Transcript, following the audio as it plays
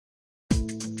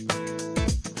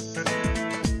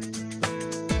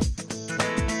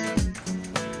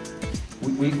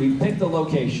we picked the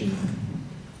location.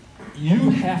 You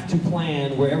have to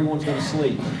plan where everyone's going to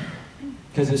sleep.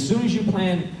 Because as soon as you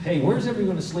plan, hey, where's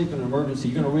everyone going to sleep in an emergency,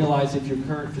 you're going to realize if your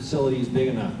current facility is big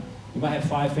enough. You might have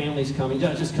 5 families coming.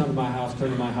 Just come to my house,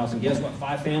 and guess what?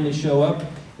 5 families show up,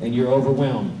 and you're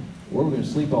overwhelmed. Where are we going to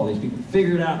sleep all these people?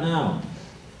 Figure it out now.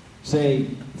 Say,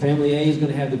 family A is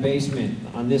going to have the basement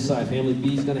on this side. Family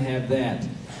B is going to have that.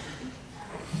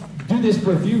 Do this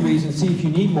for a few reasons. See if you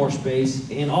need more space.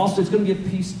 And also, it's going to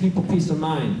give people peace of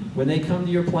mind. When they come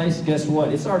to your place, guess what?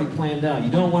 It's already planned out.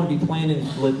 You don't want to be planning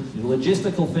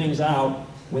logistical things out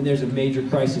when there's a major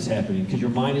crisis happening, because your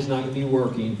mind is not going to be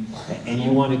working, and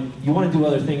you want to do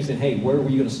other things than, hey, where were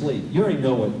you going to sleep? You already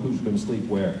know who's going to sleep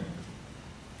where.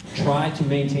 Try to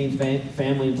maintain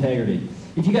family integrity.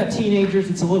 If you got teenagers,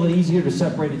 it's a little easier to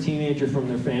separate a teenager from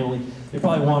their family. They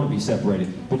probably want to be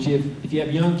separated. But if you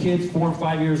have young kids, 4 and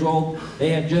 5 years old, they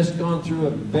have just gone through a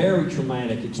very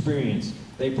traumatic experience.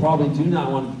 They probably do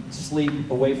not want to sleep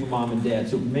away from mom and dad,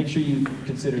 so make sure you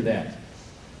consider that.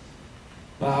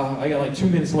 I got like 2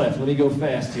 minutes left. Let me go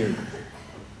fast here.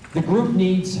 The group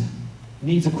needs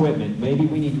equipment. Maybe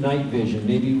we need night vision.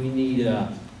 Maybe we need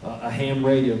a ham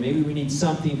radio. Maybe we need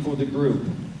something for the group.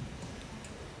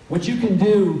 What you can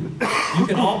do, you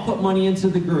can all put money into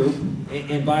the group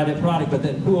and buy that product, but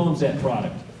then who owns that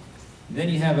product? Then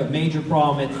you have a major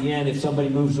problem at the end if somebody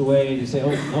moves away and you say,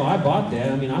 oh, no, I bought that.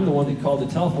 I mean, I'm the one that called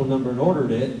the telephone number and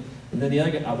ordered it. And then the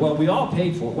other guy, well, we all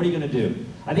paid for it. What are you going to do?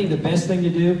 I think the best thing to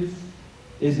do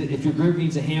is that if your group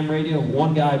needs a ham radio,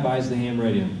 one guy buys the ham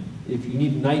radio. If you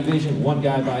need night vision, one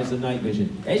guy buys the night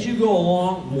vision. As you go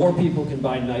along, more people can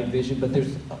buy night vision, but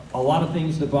there's a lot of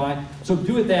things to buy. So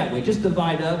do it that way. Just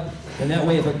divide up, and that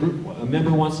way if a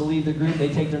member wants to leave the group, they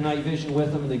take their night vision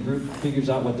with them, and the group figures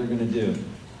out what they're going to do.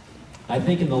 I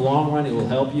think in the long run, it will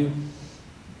help you.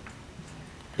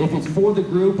 If it's for the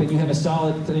group and you have a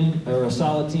solid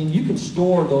team, you can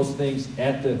store those things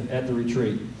at the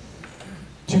retreat.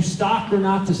 To stock or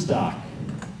not to stock.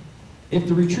 If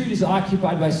the retreat is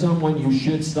occupied by someone, you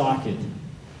should stock it.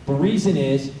 The reason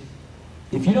is,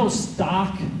 if you don't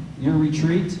stock your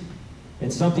retreat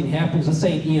and something happens, let's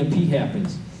say an EMP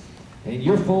happens, and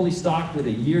you're fully stocked with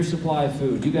a year's supply of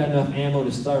food, you got enough ammo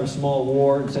to start a small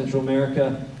war in Central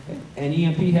America, and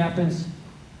EMP happens,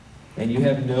 and you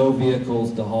have no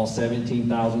vehicles to haul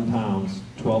 17,000 pounds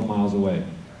 12 miles away.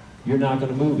 You're not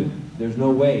going to move it. There's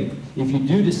no way. If you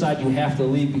do decide you have to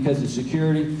leave because of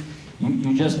security,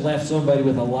 you just left somebody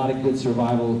with a lot of good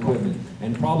survival equipment.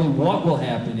 And probably what will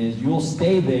happen is you'll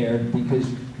stay there because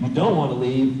you don't want to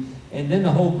leave, and then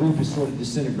the whole group is sort of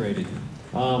disintegrated.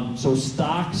 So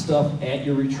stock stuff at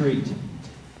your retreat.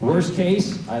 Worst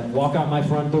case, I walk out my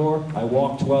front door, I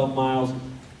walk 12 miles,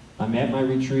 I'm at my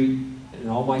retreat, and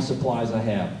all my supplies I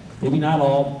have. Maybe not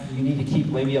all, you need to keep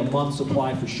maybe a month's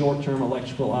supply for short-term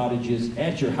electrical outages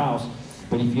at your house,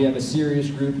 but if you have a serious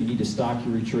group, you need to stock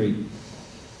your retreat.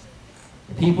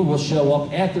 People will show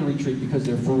up at the retreat because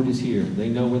their food is here. They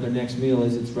know where their next meal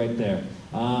is, it's right there.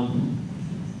 I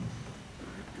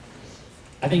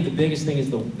think the biggest thing is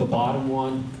the bottom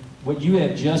one. What you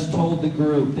have just told the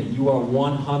group that you are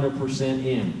 100%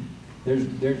 in.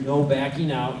 There's no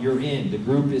backing out, you're in. The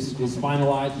group is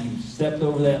finalized, you stepped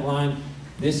over that line.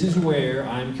 This is where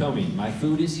I'm coming. My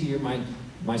food is here,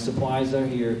 my supplies are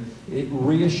here. It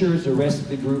reassures the rest of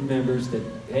the group members that,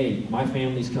 hey, my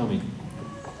family's coming.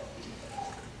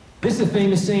 This is a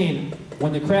famous saying,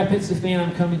 when the crap hits the fan,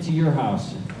 I'm coming to your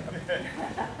house.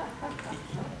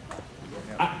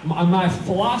 My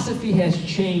philosophy has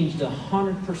changed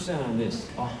 100% on this,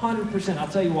 100%. I'll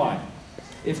tell you why.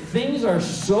 If things are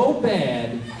so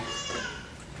bad,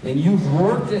 and you've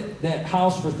worked at that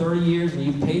house for 30 years, and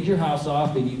you've paid your house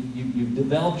off, and you've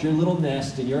developed your little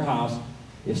nest in your house,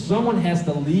 if someone has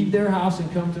to leave their house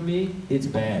and come to me, it's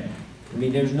bad. I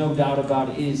mean, there's no doubt about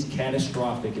it. It is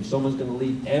catastrophic if someone's going to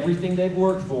leave everything they've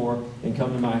worked for and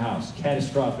come to my house.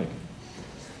 Catastrophic.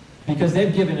 Because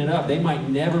they've given it up. They might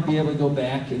never be able to go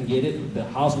back and get it. The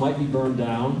house might be burned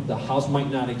down. The house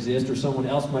might not exist, or someone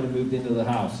else might have moved into the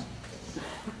house.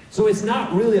 So it's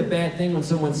not really a bad thing when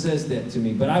someone says that to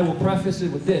me, but I will preface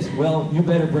it with this. Well, you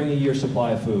better bring a year's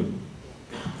supply of food.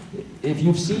 If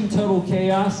you've seen Total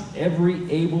Chaos, every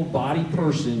able-bodied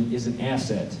person is an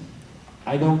asset.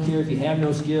 I don't care if you have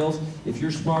no skills. If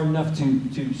you're smart enough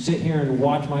to sit here and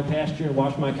watch my pasture and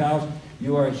watch my cows,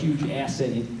 you are a huge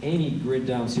asset in any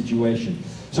grid-down situation.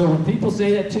 So when people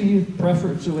say that to you,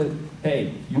 preference with,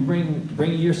 hey, you bring a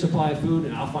year's supply of food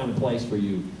and I'll find a place for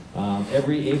you.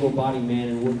 Every able-bodied man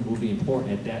and woman will be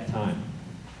important at that time.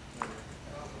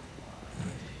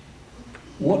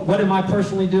 What am I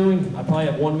personally doing? I probably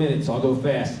have 1 minute, so I'll go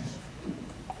fast.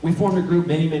 We formed a group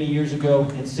many, many years ago,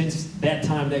 and since that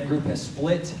time, that group has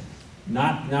split.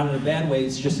 Not in a bad way,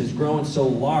 it's just it's growing so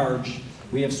large.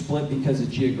 We have split because of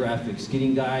geographics,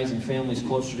 getting guys and families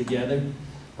closer together.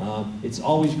 It's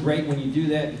always great when you do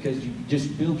that because you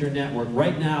just build your network.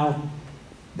 Right now,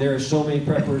 there are so many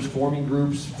preppers forming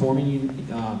groups, forming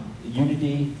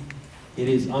unity. It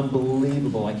is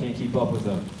unbelievable. I can't keep up with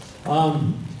them.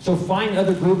 So find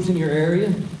other groups in your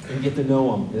area and get to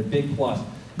know them. A big plus.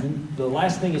 The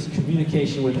last thing is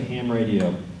communication with a ham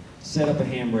radio. Set up a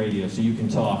ham radio so you can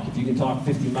talk. If you can talk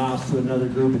 50 miles to another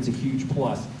group, it's a huge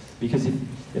plus. Because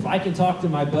if I can talk to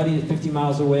my buddy at 50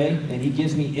 miles away and he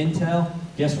gives me intel,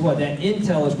 guess what? That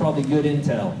intel is probably good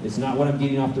intel. It's not what I'm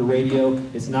getting off the radio.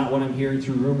 It's not what I'm hearing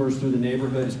through rumors through the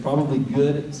neighborhood. It's probably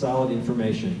good, solid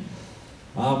information.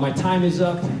 My time is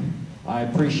up. I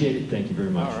appreciate it. Thank you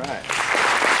very much. All right.